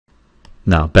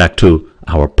Now back to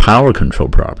our power control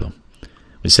problem.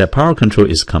 We said power control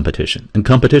is competition, and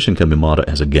competition can be modeled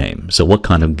as a game. So what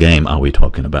kind of game are we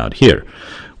talking about here?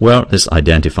 Well, let's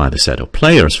identify the set of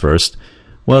players first.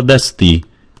 Well, that's the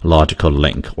logical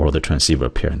link or the transceiver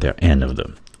pair, and there are n of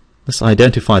them. Let's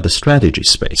identify the strategy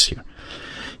space here.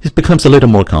 It becomes a little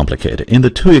more complicated. In the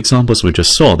two examples we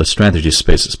just saw, the strategy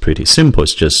space is pretty simple.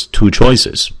 It's just two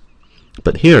choices.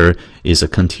 But here is a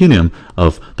continuum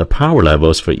of the power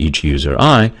levels for each user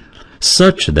I,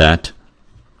 such that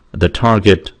the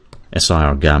target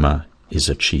SIR gamma is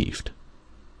achieved.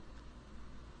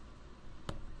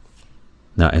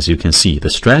 Now, as you can see, the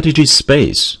strategy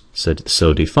space,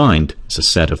 so defined, is a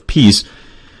set of P's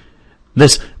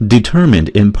that's determined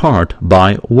in part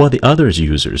by what the other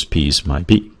user's P's might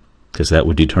be, because that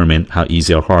would determine how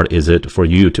easy or hard is it for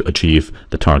you to achieve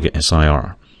the target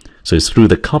SIR. So it's through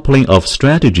the coupling of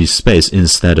strategy space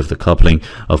instead of the coupling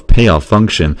of payoff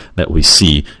function that we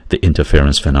see the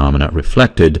interference phenomena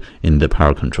reflected in the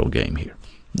power control game here.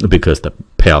 Because the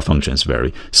payoff function is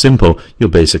very simple, you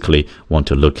basically want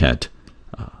to look at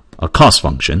a cost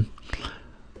function,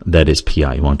 that is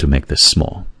pi. You want to make this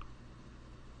small.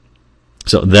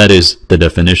 So that is the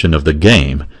definition of the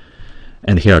game.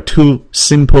 And here are two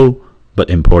simple but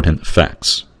important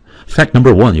facts. Fact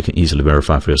number one, you can easily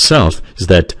verify for yourself, is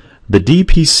that the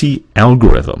DPC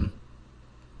algorithm,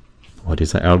 what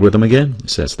is the algorithm again? It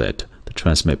says that the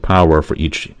transmit power for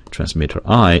each transmitter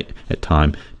I at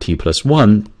time t plus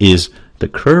 1 is the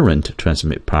current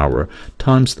transmit power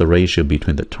times the ratio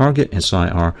between the target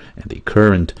SIR and the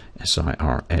current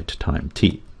SIR at time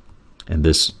t. And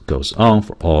this goes on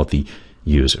for all the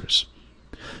users.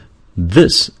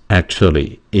 This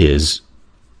actually is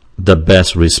the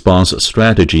best response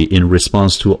strategy in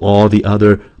response to all the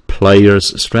other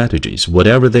players' strategies.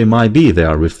 Whatever they might be, they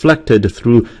are reflected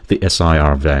through the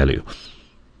SIR value.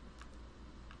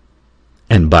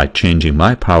 And by changing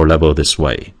my power level this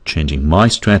way, changing my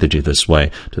strategy this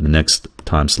way to the next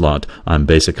time slot, I'm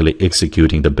basically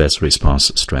executing the best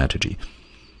response strategy.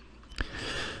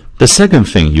 The second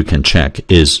thing you can check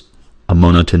is a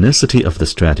monotonicity of the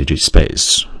strategy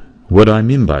space. What do I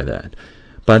mean by that?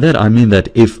 By that I mean that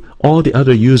if all the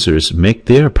other users make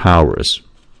their powers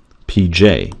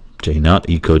Pj, j not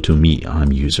equal to me,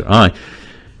 I'm user I,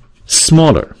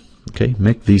 smaller, okay,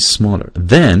 make these smaller,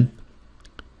 then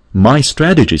my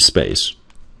strategy space,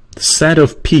 the set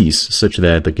of P's such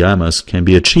that the gammas can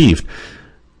be achieved,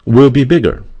 will be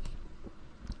bigger.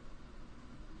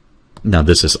 Now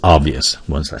this is obvious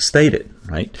once I state it,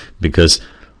 right? Because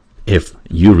if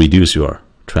you reduce your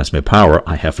transmit power,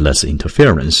 I have less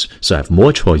interference, so I have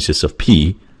more choices of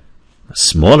P,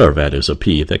 smaller values of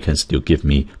P that can still give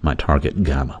me my target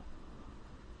gamma.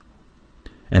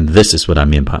 And this is what I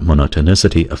mean by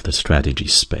monotonicity of the strategy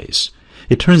space.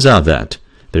 It turns out that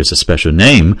there's a special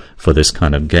name for this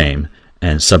kind of game,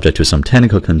 and subject to some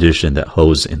technical condition that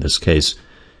holds in this case,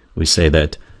 we say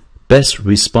that best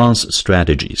response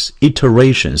strategies,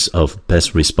 iterations of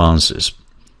best responses,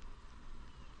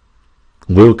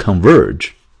 will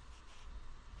converge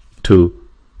to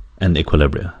an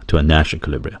equilibrium, to a Nash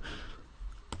equilibrium,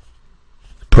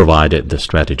 provided the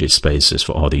strategy spaces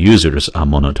for all the users are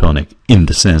monotonic in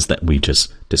the sense that we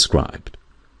just described.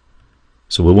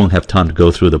 So we won't have time to go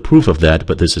through the proof of that,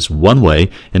 but this is one way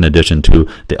in addition to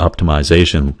the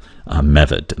optimization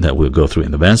method that we'll go through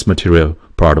in the advanced material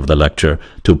part of the lecture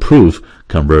to prove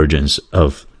convergence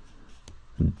of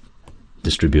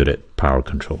distributed power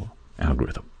control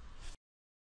algorithm.